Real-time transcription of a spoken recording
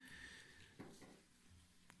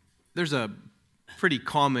There's a pretty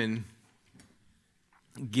common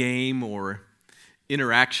game or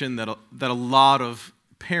interaction that a lot of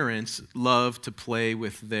parents love to play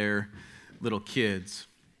with their little kids.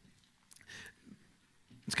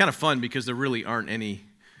 It's kind of fun because there really aren't any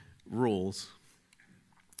rules.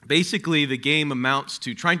 Basically, the game amounts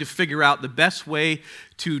to trying to figure out the best way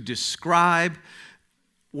to describe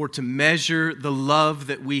or to measure the love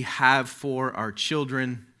that we have for our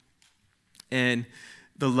children and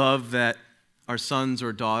the love that our sons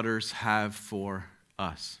or daughters have for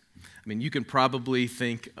us. I mean, you can probably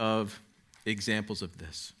think of examples of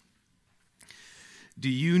this. Do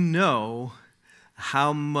you know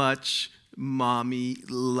how much mommy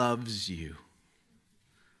loves you?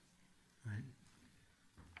 Right?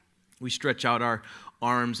 We stretch out our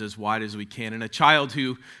arms as wide as we can, and a child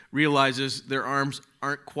who realizes their arms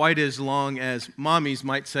aren't quite as long as mommy's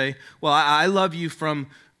might say, well, I love you from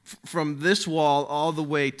this wall all the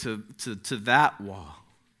way to that wall.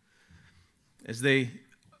 As they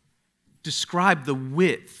describe the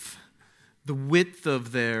width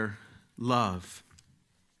of their love.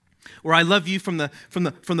 Or I love you from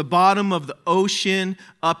the bottom of the ocean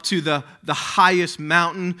up to the highest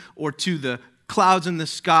mountain, or to the clouds in the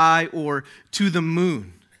sky, or to the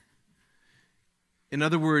moon. In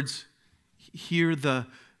other words, hear the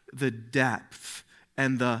depth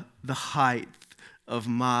and the height of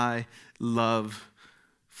my love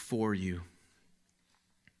for you.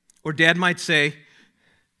 Or dad might say,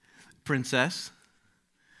 princess,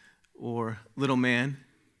 or little man,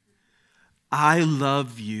 I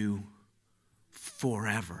love you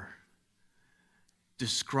forever.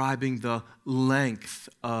 Describing the length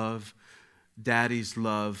of daddy's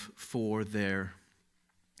love for their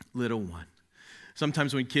little one.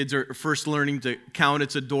 Sometimes when kids are first learning to count,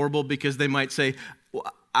 it's adorable because they might say,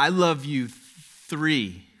 well, I love you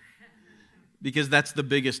 3, because that's the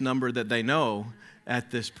biggest number that they know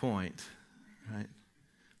at this point, right?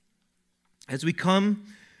 As we come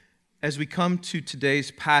to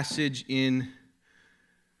today's passage in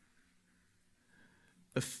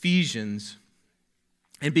Ephesians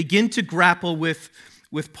and begin to grapple with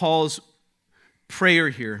Paul's prayer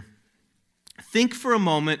here, think for a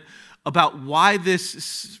moment about why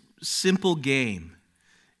this simple game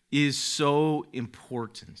is so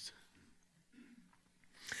important.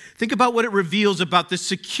 Think about what it reveals about the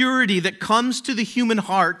security that comes to the human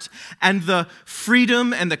heart and the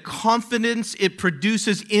freedom and the confidence it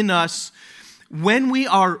produces in us when we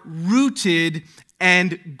are rooted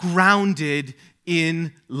and grounded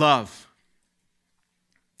in love.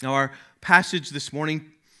 Now, our passage this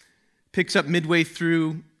morning picks up midway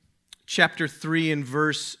through chapter 3 and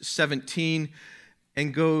verse 17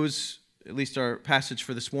 and goes, at least our passage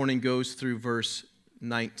for this morning goes through verse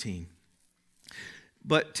 19.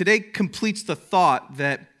 But today completes the thought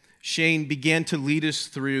that Shane began to lead us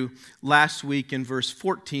through last week in verse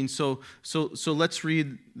 14. So let's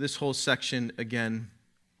read this whole section again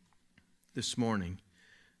this morning.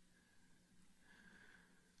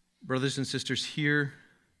 Brothers and sisters, hear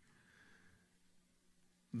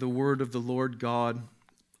the word of the Lord God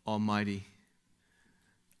Almighty,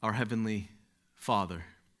 our Heavenly Father,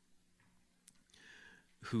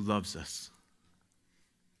 who loves us.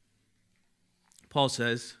 Paul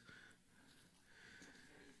says,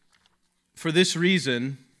 for this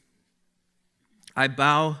reason, I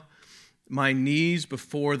bow my knees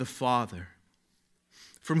before the Father,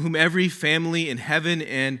 from whom every family in heaven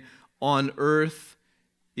and on earth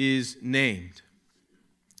is named,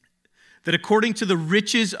 that according to the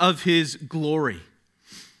riches of his glory,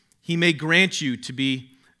 he may grant you to be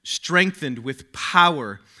strengthened with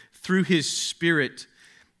power through his Spirit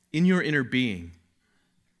in your inner being,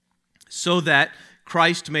 so that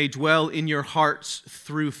Christ may dwell in your hearts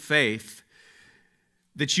through faith,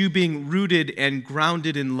 that you, being rooted and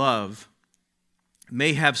grounded in love,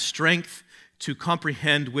 may have strength to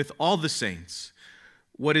comprehend with all the saints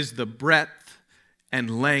what is the breadth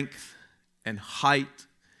and length and height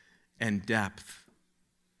and depth,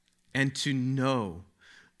 and to know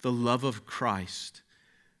the love of Christ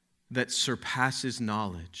that surpasses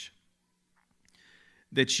knowledge,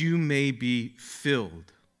 that you may be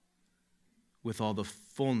filled with all the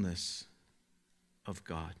fullness of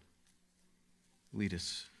God. Lead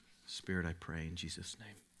us, Spirit, I pray, in Jesus'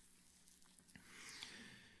 name.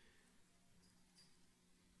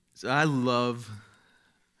 So I love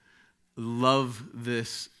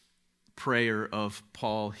this prayer of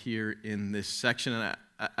Paul here in this section. And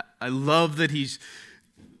I love that he's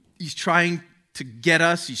trying to get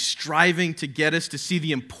us, he's striving to get us to see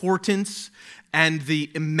the importance and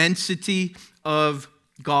the immensity of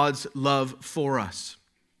God's love for us.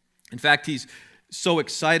 In fact, he's so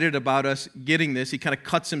excited about us getting this, he kind of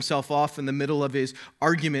cuts himself off in the middle of his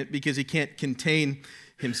argument because he can't contain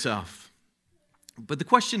himself. But the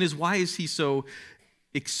question is, why is he so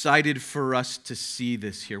excited for us to see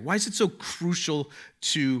this here? Why is it so crucial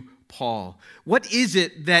to Paul? What is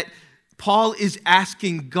it that Paul is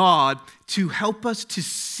asking God to help us to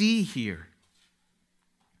see here?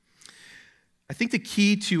 I think the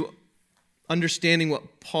key to understanding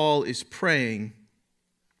what Paul is praying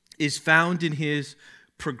is found in his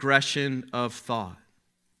progression of thought.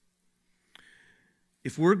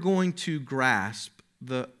 If we're going to grasp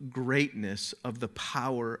the greatness of the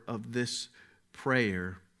power of this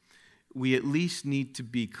prayer, we at least need to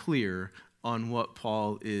be clear on what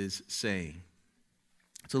Paul is saying.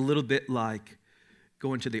 It's a little bit like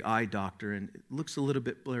going to the eye doctor and it looks a little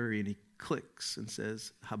bit blurry and he clicks and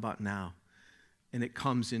says, "How about now?" And it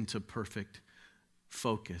comes into perfect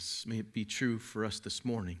focus. May it be true for us this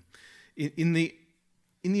morning. In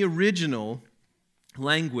the original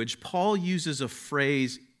language, Paul uses a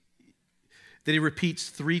phrase that he repeats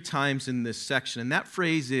 3 times in this section, and that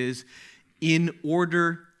phrase is, "in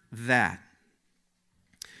order that."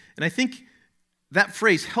 And I think that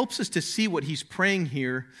phrase helps us to see what he's praying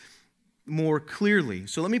here more clearly.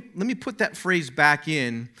 So let me put that phrase back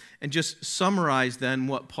in and just summarize then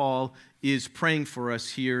what Paul is praying for us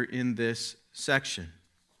here in this section.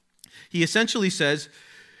 He essentially says,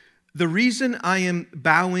 the reason I am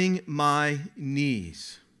bowing my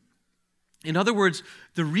knees. In other words,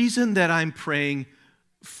 the reason that I'm praying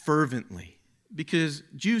fervently, because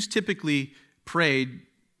Jews typically prayed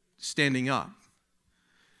standing up.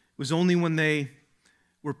 It was only when they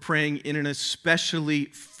were praying in an especially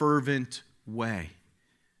fervent way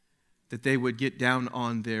that they would get down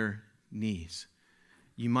on their knees.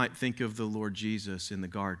 You might think of the Lord Jesus in the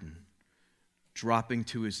garden, dropping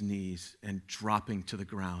to his knees and dropping to the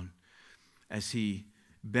ground as he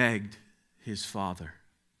begged his Father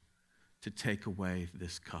to take away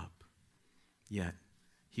this cup. Yet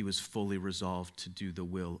he was fully resolved to do the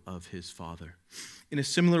will of his Father. In a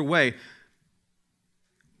similar way,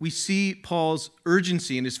 we see Paul's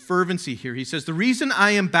urgency and his fervency here. He says, the reason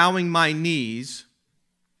I am bowing my knees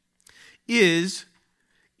is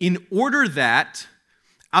in order that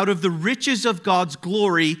out of the riches of God's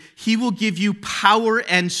glory, he will give you power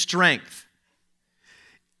and strength.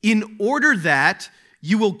 In order that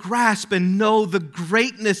you will grasp and know the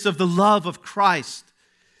greatness of the love of Christ.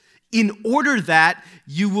 In order that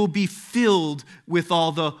you will be filled with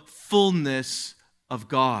all the fullness of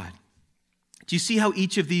God. Do you see how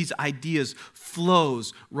each of these ideas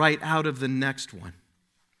flows right out of the next one?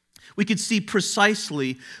 We could see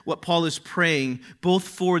precisely what Paul is praying, both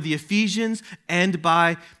for the Ephesians and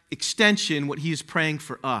by extension, what he is praying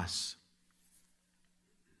for us.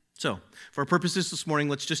 So, for our purposes this morning,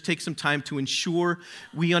 let's just take some time to ensure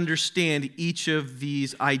we understand each of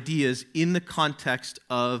these ideas in the context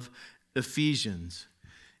of Ephesians,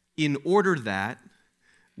 in order that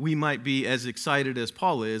we might be as excited as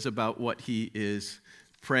Paul is about what he is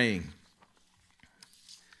praying.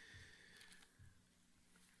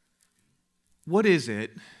 What is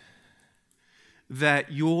it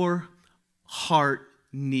that your heart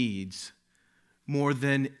needs more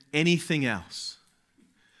than anything else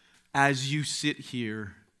as you sit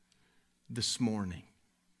here this morning?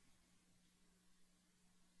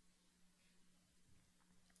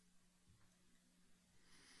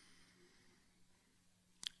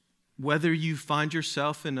 Whether you find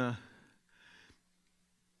yourself in a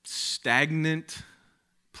stagnant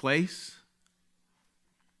place,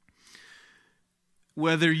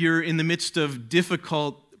 whether you're in the midst of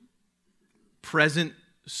difficult present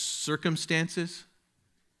circumstances,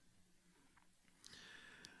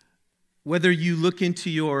 whether you look into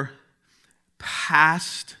your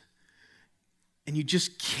past and you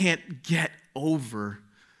just can't get over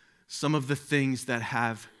some of the things that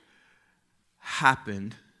have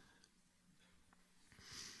happened,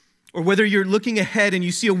 or whether you're looking ahead and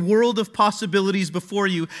you see a world of possibilities before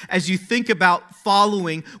you as you think about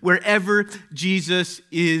following wherever Jesus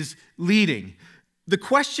is leading. The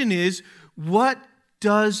question is, what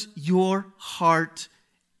does your heart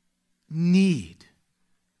need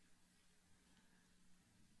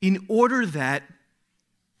in order that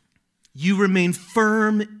you remain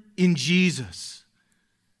firm in Jesus,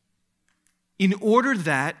 in order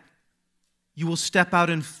that you will step out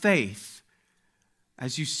in faith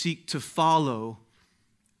as you seek to follow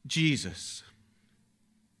Jesus?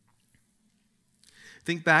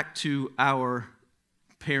 Think back to our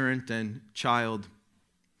parent and child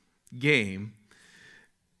game.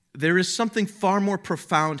 There is something far more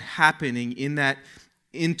profound happening in that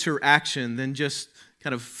interaction than just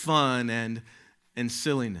kind of fun and and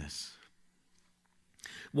silliness.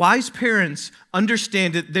 Wise parents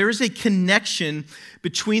understand that there is a connection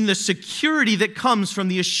between the security that comes from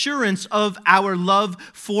the assurance of our love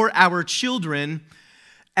for our children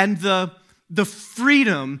and the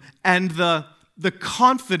freedom and the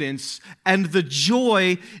confidence and the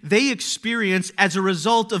joy they experience as a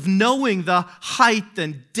result of knowing the height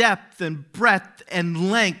and depth and breadth and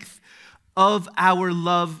length of our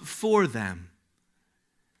love for them.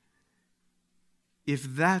 If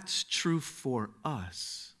that's true for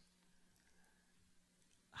us,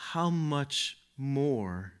 how much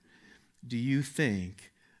more do you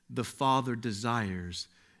think the Father desires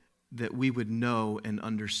that we would know and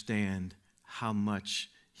understand how much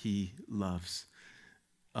He loves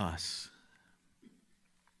us?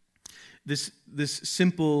 This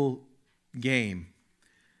simple game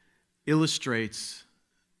illustrates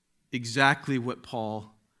exactly what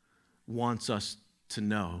Paul wants us to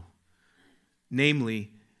know. Namely,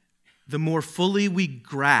 the more fully we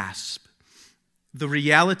grasp the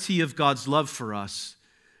reality of God's love for us,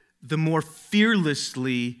 the more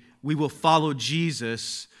fearlessly we will follow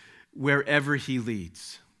Jesus wherever He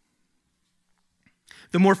leads.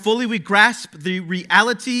 The more fully we grasp the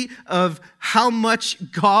reality of how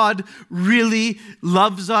much God really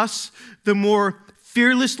loves us, the more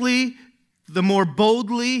fearlessly, the more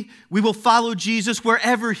boldly we will follow Jesus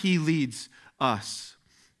wherever He leads us.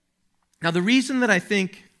 Now, the reason that I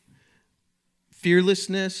think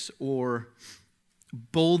fearlessness or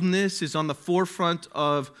boldness is on the forefront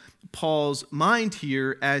of Paul's mind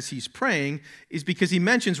here as he's praying is because he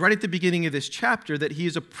mentions right at the beginning of this chapter that he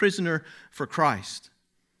is a prisoner for Christ.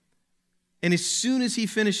 And as soon as he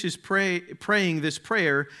finishes praying this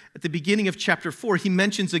prayer at the beginning of chapter 4, he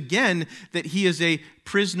mentions again that he is a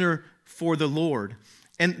prisoner for the Lord.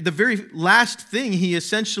 And the very last thing he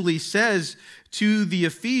essentially says to the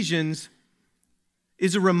Ephesians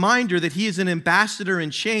is a reminder that he is an ambassador in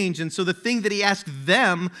change. And so the thing that he asked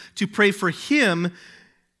them to pray for him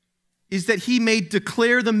is that he may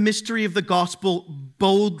declare the mystery of the gospel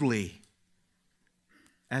boldly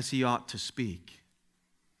as he ought to speak.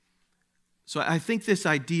 So I think this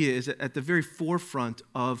idea is at the very forefront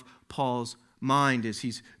of Paul's mind as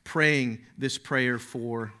he's praying this prayer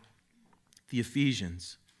for the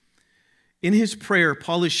Ephesians. In his prayer,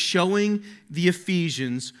 Paul is showing the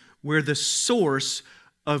Ephesians where the source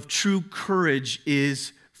of true courage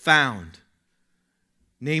is found,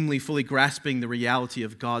 namely fully grasping the reality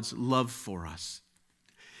of God's love for us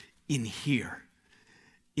in here,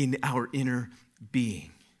 in our inner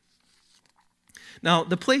being. Now,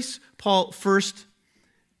 the place Paul first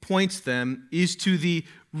points them is to the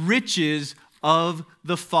riches of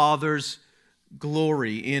the Father's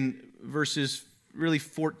glory in verses really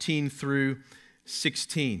 14 through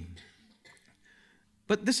 16.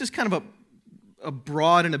 But this is kind of a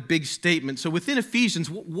broad and a big statement. So within Ephesians,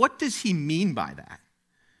 what does he mean by that?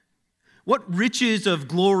 What riches of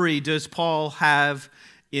glory does Paul have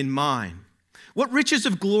in mind? What riches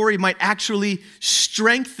of glory might actually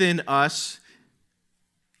strengthen us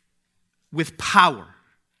with power?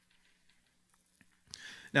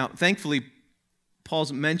 Now, thankfully,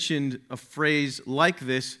 Paul's mentioned a phrase like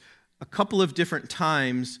this a couple of different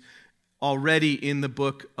times already in the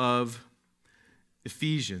book of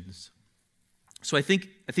Ephesians. So I think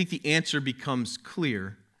the answer becomes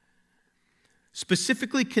clear.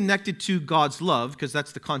 Specifically connected to God's love, because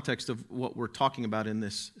that's the context of what we're talking about in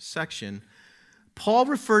this section, Paul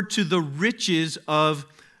referred to the riches of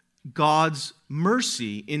God's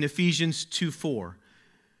mercy in Ephesians 2:4,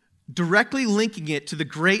 directly linking it to the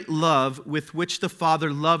great love with which the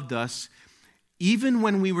Father loved us, even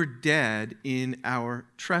when we were dead in our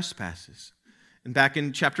trespasses. And back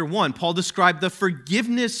in chapter 1, Paul described the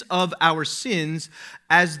forgiveness of our sins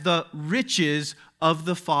as the riches of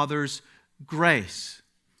the Father's grace.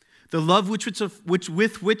 The love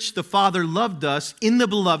with which the Father loved us in the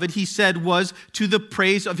Beloved, he said, was to the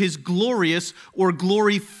praise of his glorious or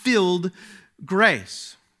glory-filled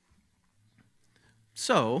grace.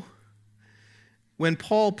 So, when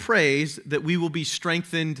Paul prays that we will be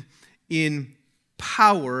strengthened in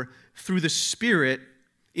power through the Spirit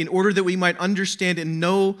in order that we might understand and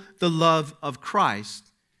know the love of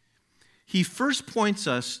Christ, he first points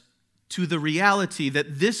us to the reality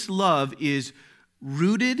that this love is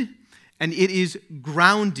rooted and it is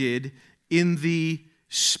grounded in the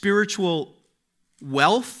spiritual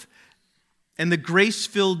wealth and the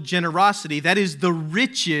grace-filled generosity that is the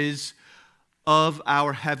riches of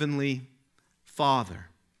our Heavenly Father.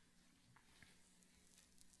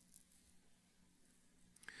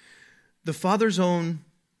 The Father's own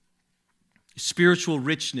spiritual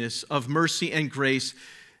richness of mercy and grace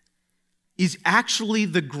is actually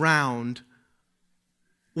the ground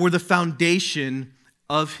or the foundation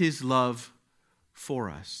of his love for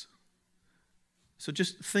us. So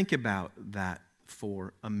just think about that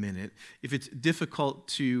for a minute. If it's difficult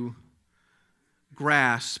to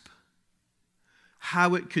grasp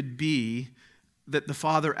how it could be that the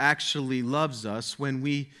Father actually loves us when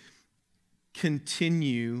we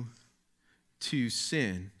continue to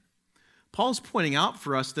sin. Paul's pointing out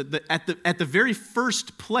for us that at the very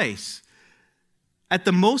first place, at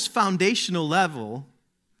the most foundational level,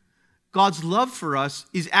 God's love for us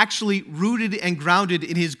is actually rooted and grounded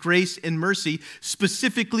in his grace and mercy,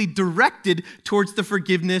 specifically directed towards the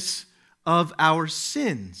forgiveness of our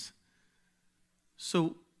sins.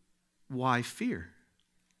 So why fear?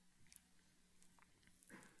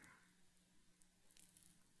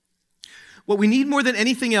 What we need more than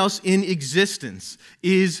anything else in existence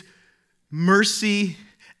is mercy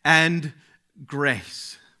and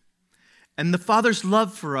grace. And the Father's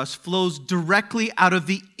love for us flows directly out of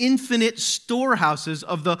the infinite storehouses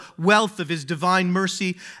of the wealth of his divine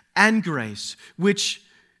mercy and grace, which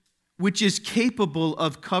is capable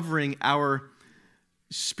of covering our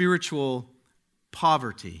spiritual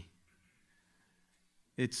poverty.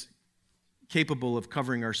 It's capable of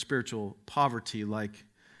covering our spiritual poverty like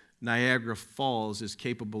Niagara Falls is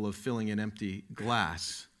capable of filling an empty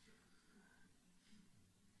glass.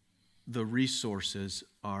 The resources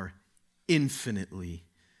are infinitely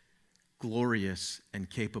glorious and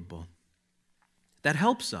capable. That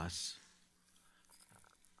helps us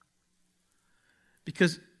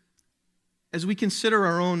because as we consider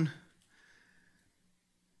our own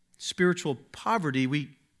spiritual poverty, we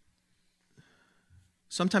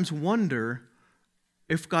sometimes wonder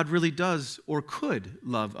if God really does or could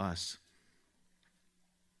love us.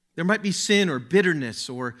 There might be sin or bitterness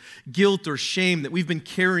or guilt or shame that we've been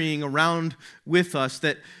carrying around with us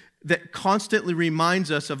that constantly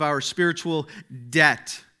reminds us of our spiritual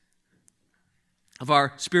debt, of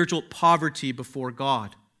our spiritual poverty before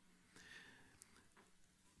God.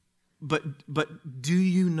 But do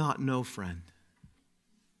you not know, friend,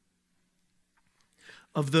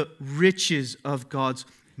 of the riches of God's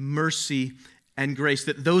mercy and grace,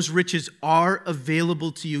 that those riches are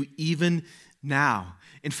available to you even now?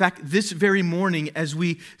 In fact, this very morning, as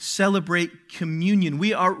we celebrate communion,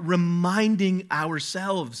 we are reminding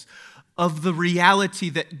ourselves of the reality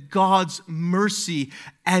that God's mercy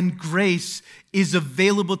and grace is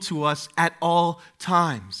available to us at all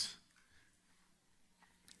times.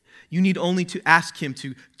 You need only to ask him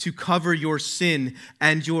to cover your sin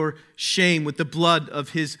and your shame with the blood of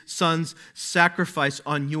his Son's sacrifice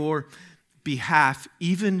on your behalf,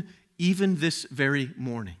 even this very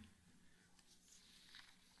morning.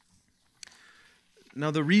 Now,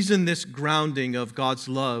 the reason this grounding of God's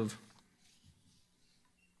love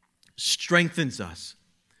strengthens us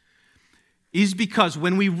is because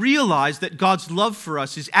when we realize that God's love for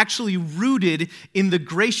us is actually rooted in the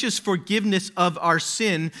gracious forgiveness of our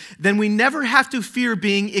sin, then we never have to fear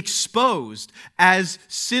being exposed as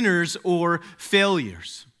sinners or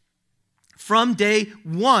failures. From day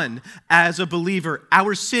one, as a believer,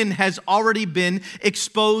 our sin has already been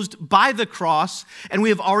exposed by the cross, and we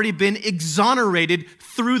have already been exonerated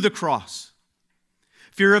through the cross.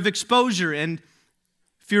 Fear of exposure and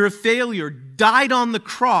fear of failure died on the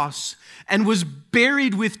cross and was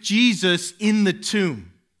buried with Jesus in the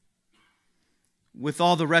tomb, with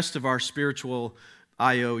all the rest of our spiritual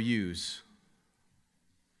IOUs.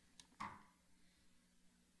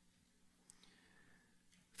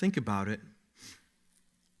 Think about it.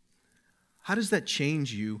 How does that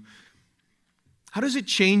change you? How does it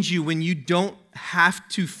change you when you don't have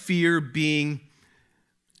to fear being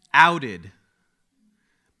outed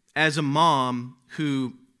as a mom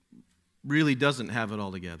who really doesn't have it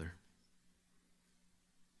all together?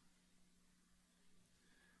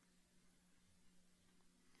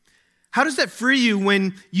 How does that free you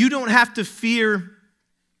when you don't have to fear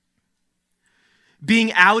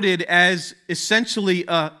being outed as essentially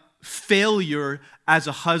a failure as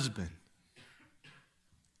a husband?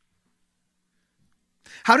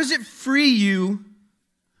 How does it free you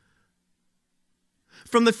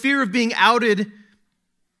from the fear of being outed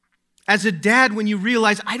as a dad when you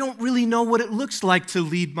realize, I don't really know what it looks like to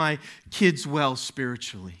lead my kids well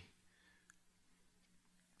spiritually?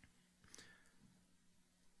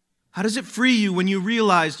 How does it free you when you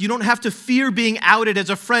realize you don't have to fear being outed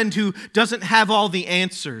as a friend who doesn't have all the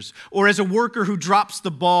answers, or as a worker who drops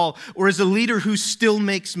the ball, or as a leader who still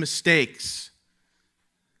makes mistakes?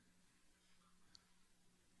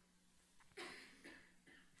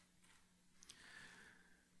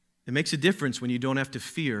 It makes a difference when you don't have to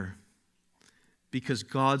fear because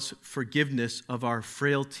God's forgiveness of our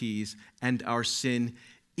frailties and our sin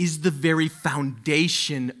is the very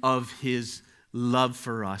foundation of his love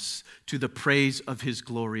for us, to the praise of his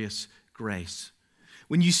glorious grace.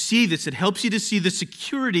 When you see this, it helps you to see the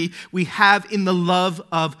security we have in the love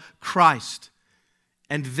of Christ.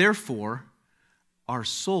 And therefore, our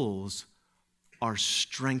souls are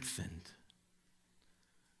strengthened,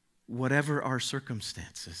 whatever our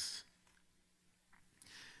circumstances.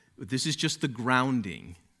 This is just the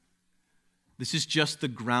grounding. This is just the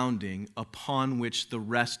grounding upon which the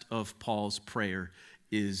rest of Paul's prayer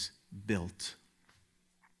is built.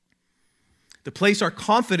 The place our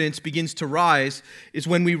confidence begins to rise is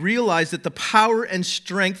when we realize that the power and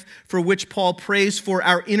strength for which Paul prays for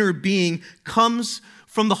our inner being comes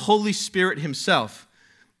from the Holy Spirit himself.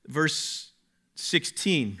 Verse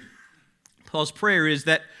 16, Paul's prayer is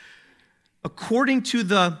that according to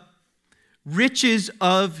the riches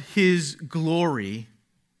of his glory,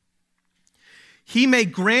 he may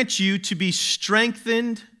grant you to be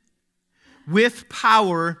strengthened with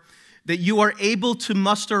power, that you are able to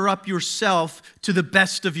muster up yourself to the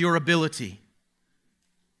best of your ability.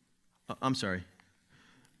 I'm sorry.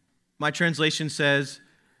 My translation says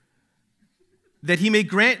that he may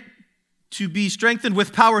grant to be strengthened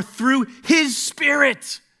with power through his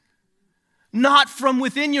Spirit. Not from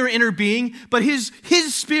within your inner being, but his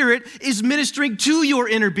Spirit is ministering to your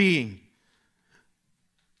inner being.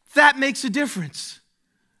 That makes a difference.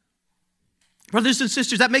 Brothers and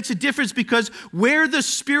sisters, that makes a difference, because where the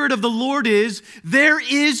Spirit of the Lord is, there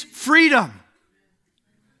is freedom.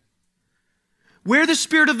 Where the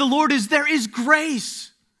Spirit of the Lord is, there is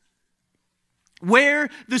grace. Where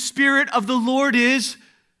the Spirit of the Lord is,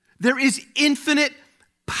 there is infinite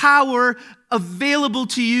power available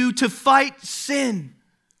to you to fight sin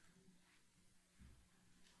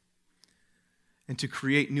and to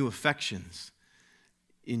create new affections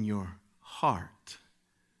in your heart.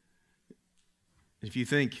 If you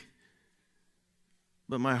think,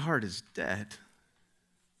 but my heart is dead,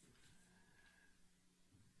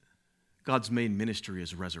 God's main ministry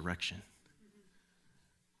is resurrection.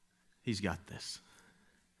 He's got this.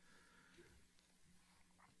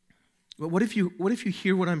 But what if you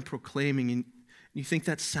hear what I'm proclaiming and you think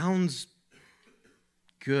that sounds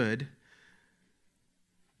good,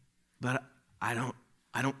 but I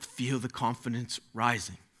don't feel the confidence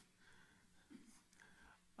rising.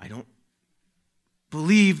 I don't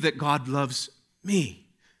believe that God loves me.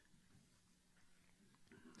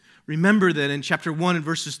 Remember that in chapter 1 and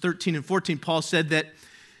verses 13 and 14, Paul said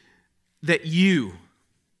that you,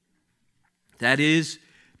 that is,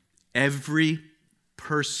 every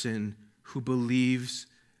person who believes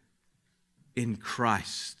in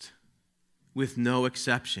Christ, with no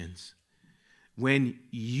exceptions, when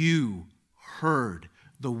you heard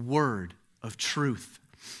the word of truth,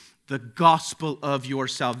 the gospel of your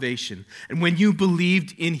salvation, and when you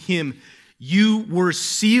believed in him, you were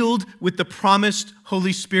sealed with the promised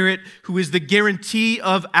Holy Spirit, who is the guarantee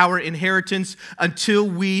of our inheritance until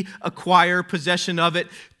we acquire possession of it,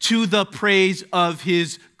 to the praise of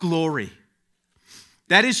his glory.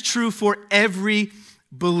 That is true for every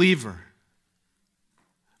believer.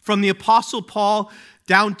 From the Apostle Paul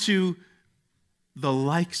down to the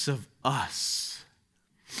likes of us.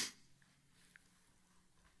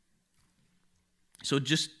 So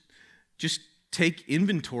just take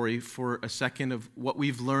inventory for a second of what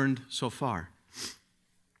we've learned so far.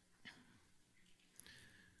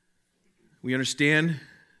 We understand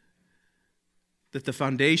that the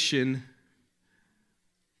foundation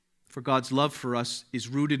for God's love for us is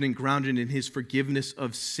rooted and grounded in his forgiveness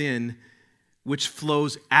of sin, which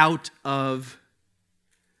flows out of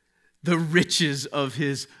the riches of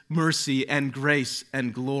his mercy and grace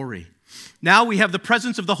and glory. Now we have the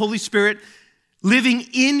presence of the Holy Spirit living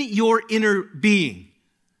in your inner being.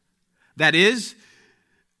 That is,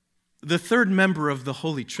 the third member of the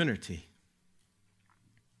Holy Trinity.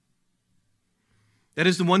 That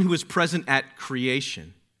is the one who is present at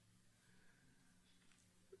creation.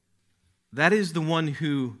 That is the one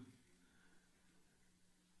whose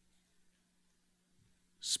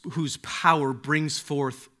power brings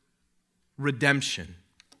forth redemption.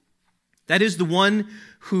 That is the one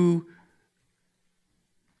who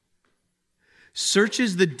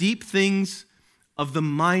searches the deep things of the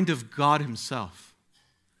mind of God himself.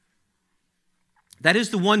 That is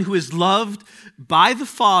the one who is loved by the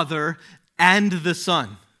Father and the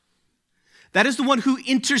Son. That is the one who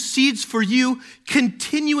intercedes for you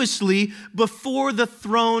continuously before the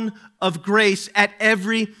throne of grace at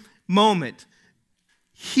every moment.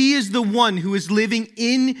 He is the one who is living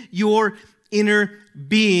in your inner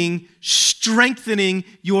being, strengthening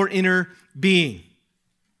your inner being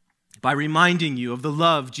by reminding you of the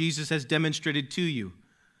love Jesus has demonstrated to you,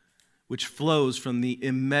 which flows from the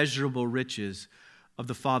immeasurable riches of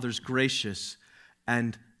the Father's gracious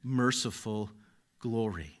and merciful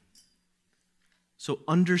glory. So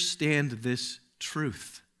understand this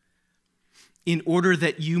truth in order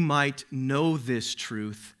that you might know this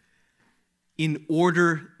truth, in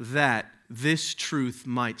order that this truth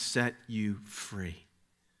might set you free.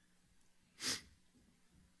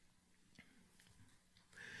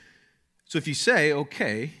 So if you say,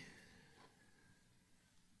 okay,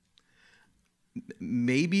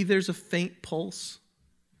 maybe there's a faint pulse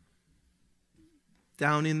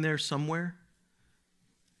down in there somewhere,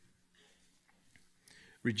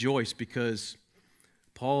 rejoice, because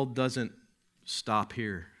Paul doesn't stop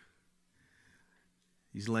here.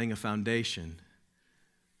 He's laying a foundation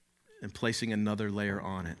and placing another layer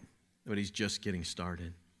on it, but he's just getting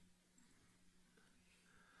started.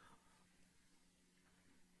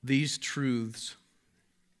 These truths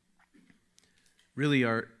really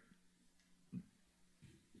are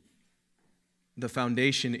the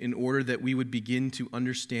foundation in order that we would begin to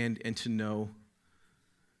understand and to know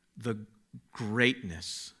the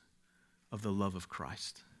greatness of the love of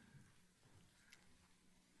Christ.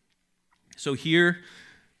 So here,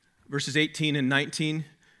 verses 18 and 19,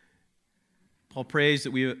 Paul prays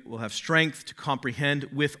that we will have strength to comprehend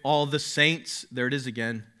with all the saints, there it is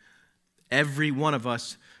again, every one of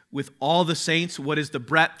us, with all the saints, what is the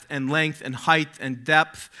breadth and length and height and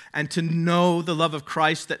depth, and to know the love of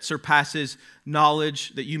Christ that surpasses knowledge,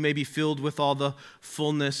 that you may be filled with all the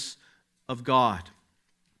fullness of God.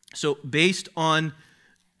 So based on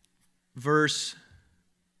verse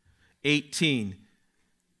 18,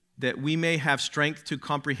 that we may have strength to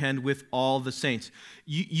comprehend with all the saints.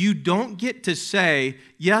 You don't get to say,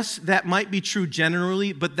 yes, that might be true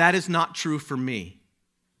generally, but that is not true for me.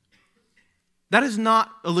 That is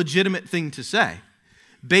not a legitimate thing to say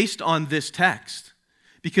based on this text,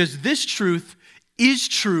 because this truth is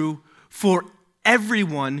true for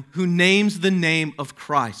everyone who names the name of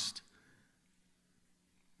Christ.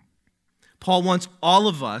 Paul wants all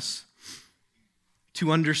of us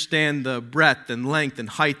to understand the breadth and length and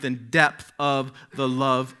height and depth of the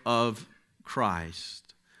love of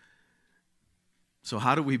Christ. So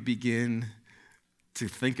how do we begin to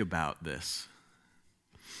think about this?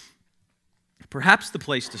 Perhaps the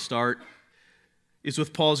place to start is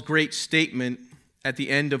with Paul's great statement at the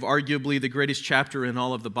end of arguably the greatest chapter in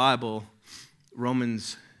all of the Bible,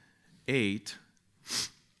 Romans 8.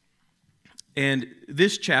 And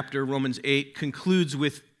this chapter, Romans 8, concludes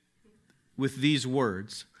with these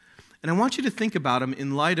words. And I want you to think about them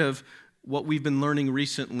in light of what we've been learning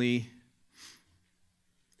recently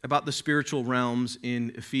about the spiritual realms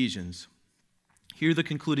in Ephesians. Hear the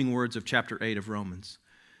concluding words of chapter 8 of Romans.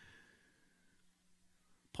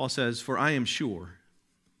 Paul says, "For I am sure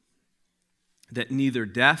that neither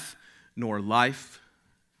death nor life,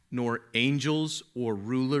 nor angels or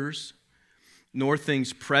rulers, nor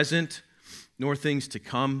things present, nor things to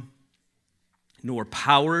come, nor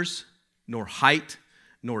powers, nor height,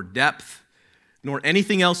 nor depth, nor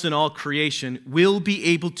anything else in all creation will be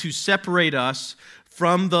able to separate us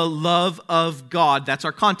from the love of God." That's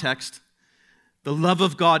our context. The love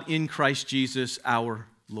of God in Christ Jesus our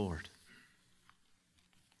Lord.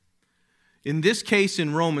 In this case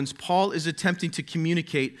in Romans, Paul is attempting to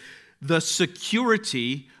communicate the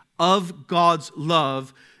security of God's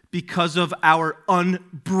love because of our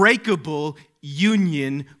unbreakable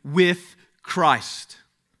union with Christ.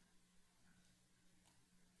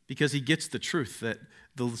 Because he gets the truth that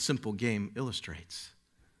the simple game illustrates.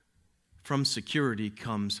 From security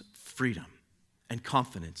comes freedom and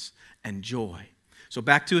confidence and joy. So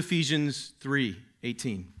back to Ephesians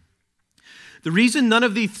 3:18. The reason none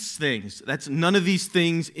of these things, that's none of these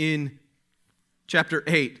things in chapter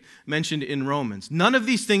 8 mentioned in Romans, none of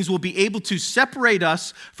these things will be able to separate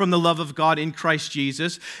us from the love of God in Christ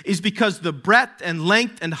Jesus, is because the breadth and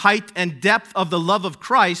length and height and depth of the love of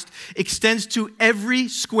Christ extends to every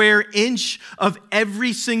square inch of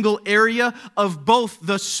every single area of both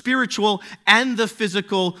the spiritual and the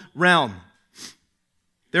physical realm.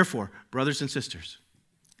 Therefore, brothers and sisters,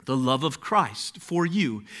 the love of Christ for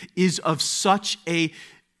you is of such a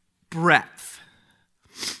breadth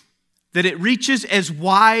that it reaches as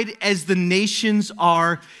wide as the nations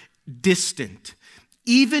are distant,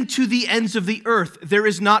 even to the ends of the earth. There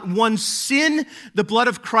is not one sin the blood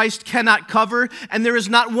of Christ cannot cover, and there is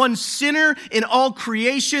not one sinner in all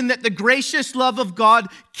creation that the gracious love of God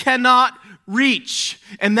cannot reach.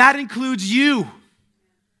 And that includes you.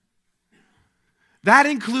 That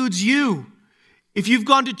includes you. If you've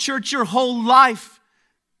gone to church your whole life,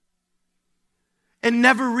 and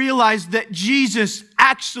never realize that Jesus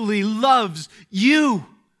actually loves you?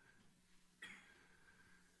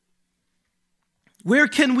 Where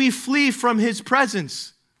can we flee from his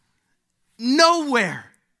presence? Nowhere.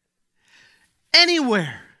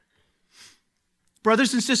 Anywhere.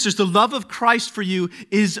 Brothers and sisters, the love of Christ for you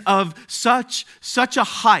is of such a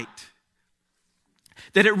height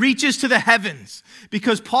that it reaches to the heavens,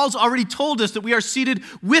 because Paul's already told us that we are seated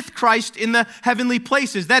with Christ in the heavenly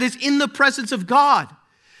places, that is, in the presence of God,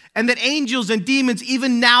 and that angels and demons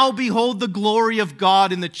even now behold the glory of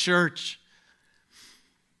God in the church.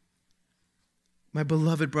 My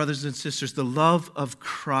beloved brothers and sisters, the love of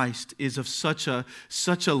Christ is of such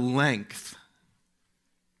a length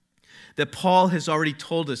that Paul has already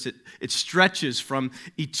told us it stretches from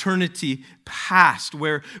eternity past,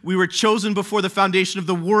 where we were chosen before the foundation of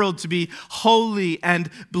the world to be holy and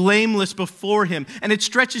blameless before him. And it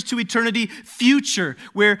stretches to eternity future,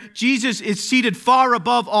 where Jesus is seated far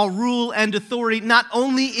above all rule and authority, not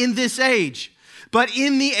only in this age, but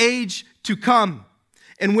in the age to come.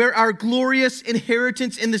 And where our glorious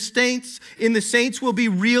inheritance in the saints will be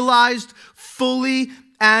realized fully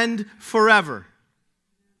and forever.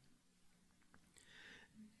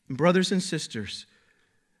 Brothers and sisters,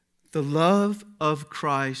 the love of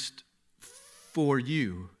Christ for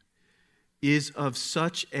you is of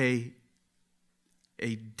such a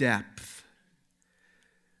depth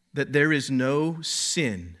that there is no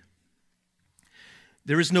sin,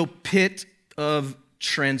 there is no pit of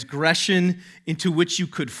transgression into which you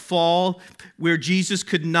could fall, where Jesus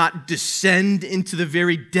could not descend into the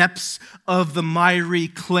very depths of the miry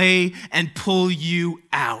clay and pull you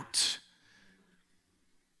out.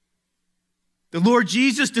 The Lord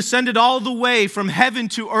Jesus descended all the way from heaven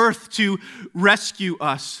to earth to rescue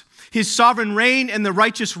us. His sovereign reign and the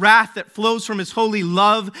righteous wrath that flows from his holy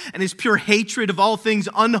love and his pure hatred of all things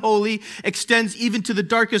unholy extends even to the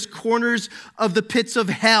darkest corners of the pits of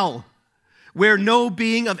hell, where no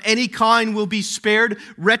being of any kind will be spared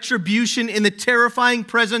retribution in the terrifying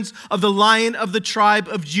presence of the Lion of the tribe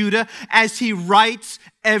of Judah as he rights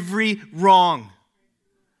every wrong.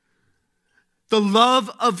 The love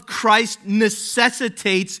of Christ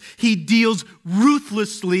necessitates he deals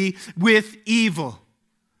ruthlessly with evil.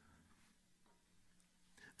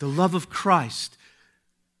 The love of Christ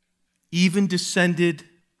even descended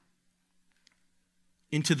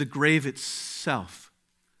into the grave itself,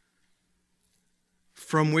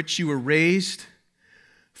 from which you were raised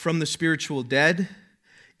from the spiritual dead,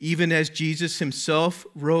 even as Jesus himself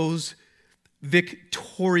rose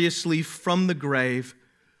victoriously from the grave,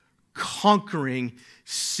 conquering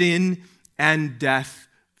sin and death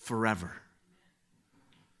forever.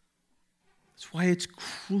 That's why it's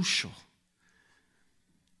crucial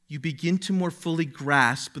you begin to more fully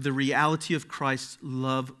grasp the reality of Christ's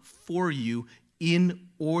love for you, in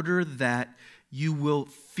order that you will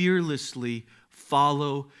fearlessly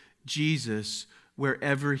follow Jesus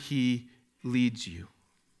wherever he leads you.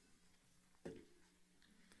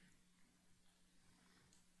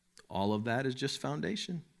 All of that is just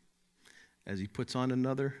foundation. As he puts on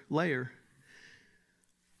another layer,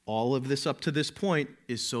 all of this up to this point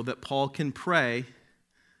is so that Paul can pray,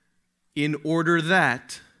 in order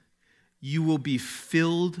that you will be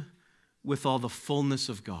filled with all the fullness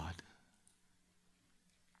of God.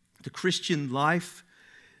 The Christian life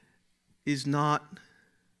is not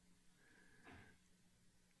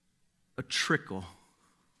a trickle.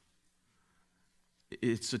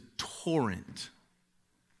 It's a torrent.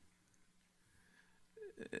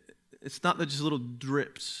 It's not that just little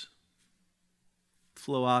drips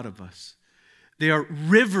flow out of us. They are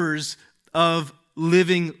rivers of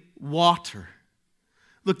living water.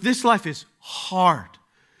 Look, this life is hard,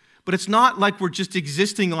 but it's not like we're just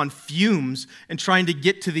existing on fumes and trying to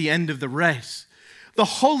get to the end of the race. The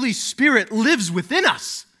Holy Spirit lives within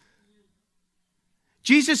us.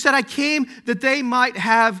 Jesus said, I came that they might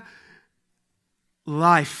have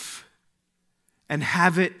life and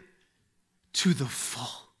have it to the full.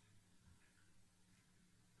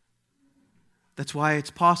 That's why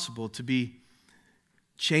it's possible to be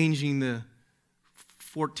changing the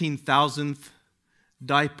 14,000th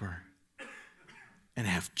diaper and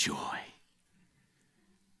have joy.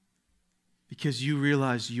 Because you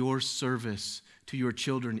realize your service to your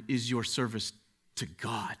children is your service to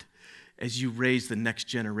God as you raise the next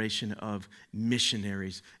generation of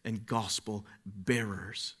missionaries and gospel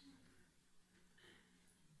bearers.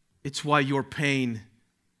 It's why your pain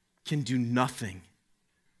can do nothing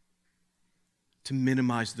to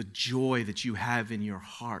minimize the joy that you have in your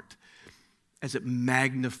heart as it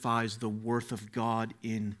magnifies the worth of God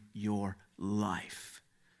in your life.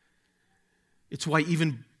 It's why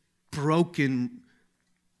even broken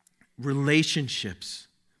relationships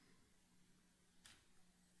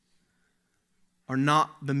are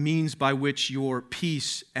not the means by which your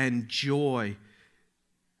peace and joy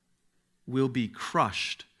will be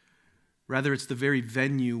crushed. Rather, it's the very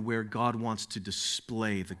venue where God wants to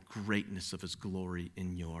display the greatness of his glory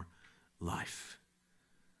in your life.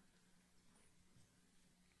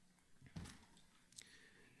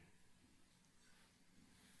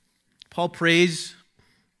 Paul prays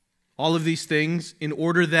all of these things in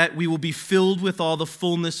order that we will be filled with all the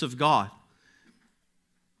fullness of God.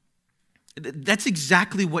 That's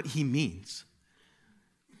exactly what he means.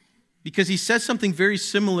 Because he says something very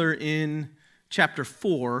similar in chapter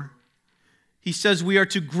 4. He says we are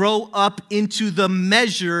to grow up into the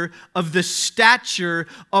measure of the stature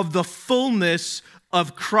of the fullness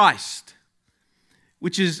of Christ,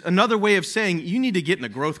 which is another way of saying you need to get in a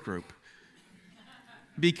growth group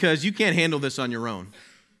because you can't handle this on your own.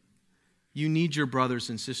 You need your brothers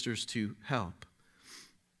and sisters to help.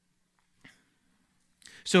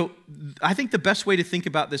 So I think the best way to think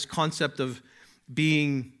about this concept of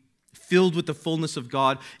being filled with the fullness of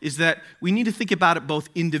God is that we need to think about it both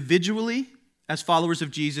individually as followers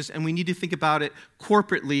of Jesus, and we need to think about it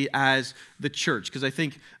corporately as the church, because I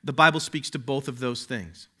think the Bible speaks to both of those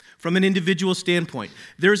things. From an individual standpoint,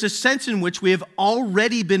 there's a sense in which we have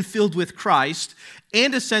already been filled with Christ,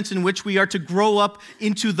 and a sense in which we are to grow up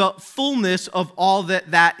into the fullness of all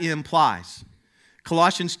that implies.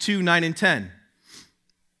 Colossians 2, 9 and 10.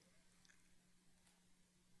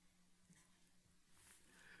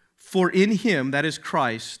 For in him, that is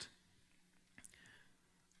Christ,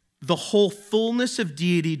 the whole fullness of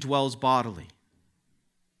deity dwells bodily.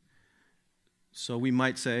 So we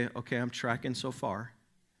might say, okay, I'm tracking so far.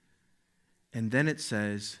 And then it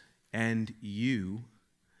says, and you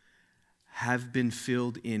have been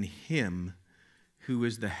filled in him who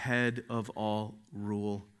is the head of all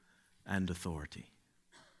rule and authority.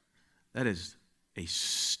 That is a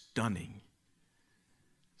stunning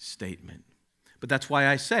statement. But that's why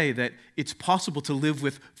I say that it's possible to live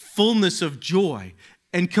with fullness of joy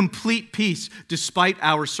and complete peace despite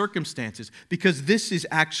our circumstances, because this is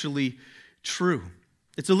actually true.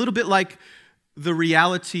 It's a little bit like the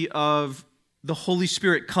reality of the Holy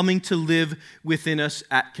Spirit coming to live within us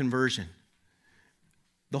at conversion.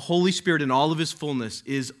 The Holy Spirit in all of his fullness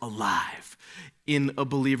is alive in a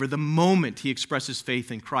believer the moment he expresses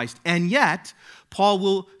faith in Christ. And yet, Paul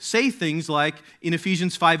will say things like in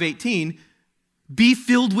Ephesians 5:18, be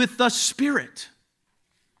filled with the Spirit.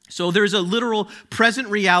 So there's a literal present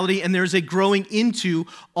reality, and there's a growing into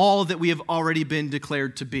all that we have already been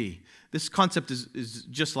declared to be. This concept is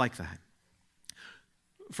just like that.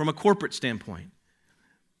 From a corporate standpoint,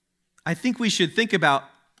 I think we should think about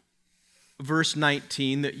verse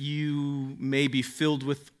 19, that you may be filled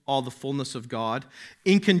with all the fullness of God,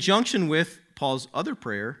 in conjunction with Paul's other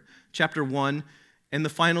prayer, chapter 1, and the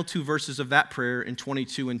final two verses of that prayer in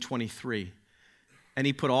 22 and 23. And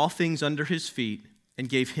he put all things under his feet and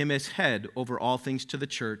gave him as head over all things to the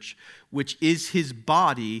church, which is his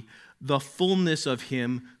body, the fullness of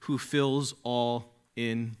him who fills all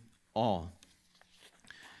in all.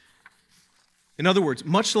 In other words,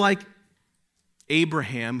 much like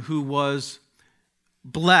Abraham, who was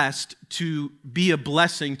blessed to be a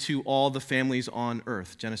blessing to all the families on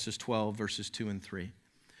earth, Genesis 12, verses 2 and 3.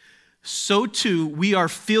 So too, we are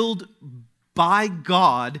filled by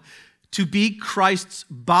God to be Christ's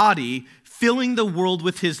body, filling the world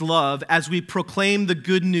with his love as we proclaim the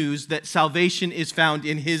good news that salvation is found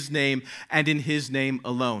in his name and in his name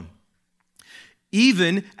alone.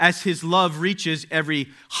 Even as his love reaches every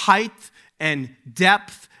height and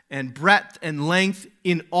depth and breadth and length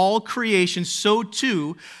in all creation, so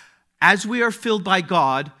too, as we are filled by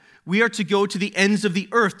God, we are to go to the ends of the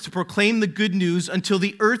earth to proclaim the good news until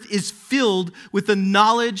the earth is filled with the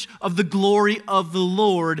knowledge of the glory of the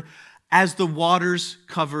Lord as the waters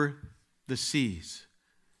cover the seas.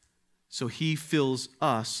 So he fills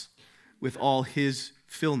us with all his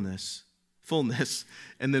fullness,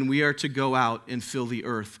 and then we are to go out and fill the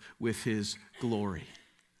earth with his glory.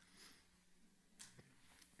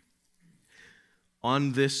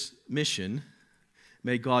 On this mission,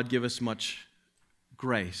 may God give us much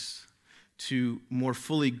grace to more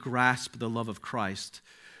fully grasp the love of Christ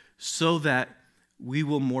so that we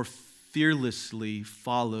will more fearlessly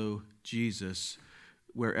follow Jesus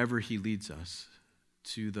wherever he leads us,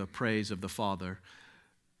 to the praise of the Father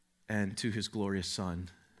and to his glorious Son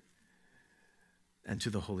and to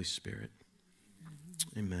the Holy Spirit.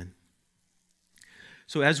 Amen.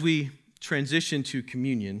 So as we transition to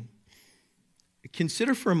communion,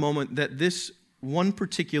 consider for a moment that this one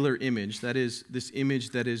particular image, that is, this image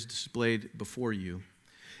that is displayed before you,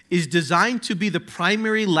 is designed to be the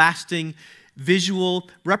primary, lasting, visual,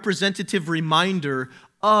 representative reminder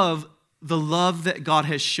of the love that God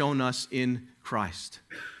has shown us in Christ.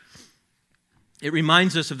 It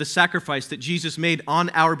reminds us of the sacrifice that Jesus made on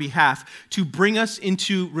our behalf to bring us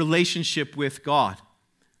into relationship with God.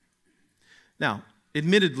 Now,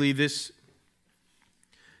 admittedly, this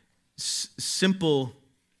simple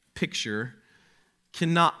picture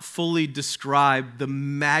cannot fully describe the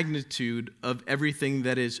magnitude of everything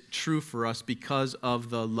that is true for us because of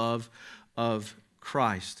the love of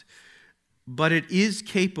Christ. But it is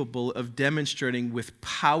capable of demonstrating with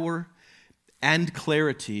power and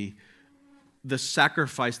clarity the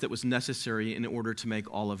sacrifice that was necessary in order to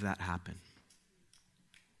make all of that happen.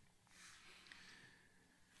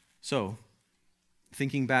 So,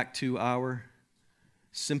 thinking back to our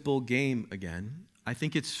simple game again, I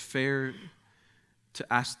think it's fair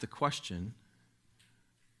to ask the question,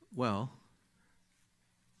 well,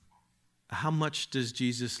 how much does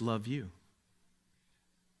Jesus love you?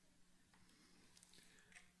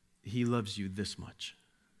 He loves you this much.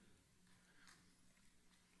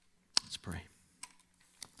 Let's pray.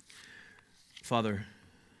 Father,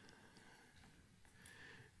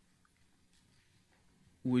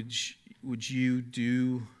 would you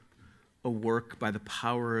do a work by the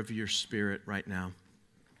power of your Spirit right now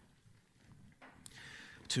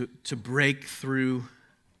to break through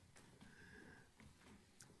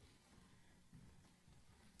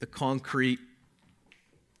the concrete,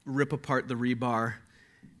 rip apart the rebar,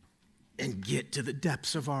 and get to the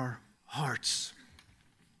depths of our hearts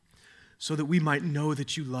so that we might know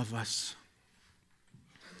that you love us.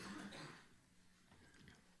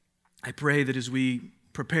 I pray that as we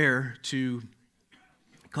prepare to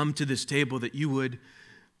come to this table, that you would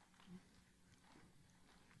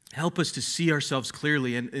help us to see ourselves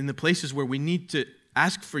clearly, and in the places where we need to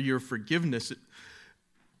ask for your forgiveness,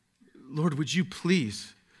 Lord, would you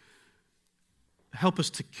please help us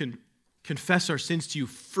to confess our sins to you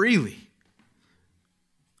freely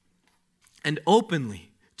and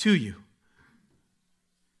openly to you,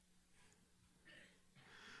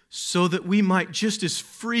 so that we might just as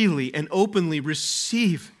freely and openly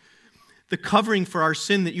receive the covering for our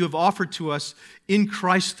sin that you have offered to us in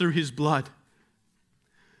Christ through his blood,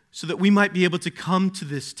 so that we might be able to come to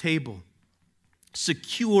this table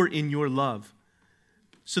secure in your love,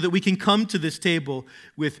 so that we can come to this table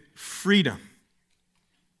with freedom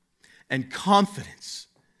and confidence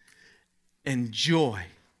and joy,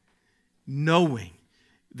 knowing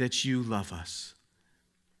that you love us.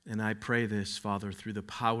 And I pray this, Father, through the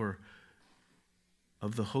power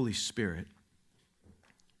of the Holy Spirit.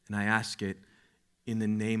 And I ask it in the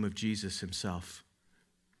name of Jesus himself.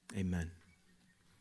 Amen.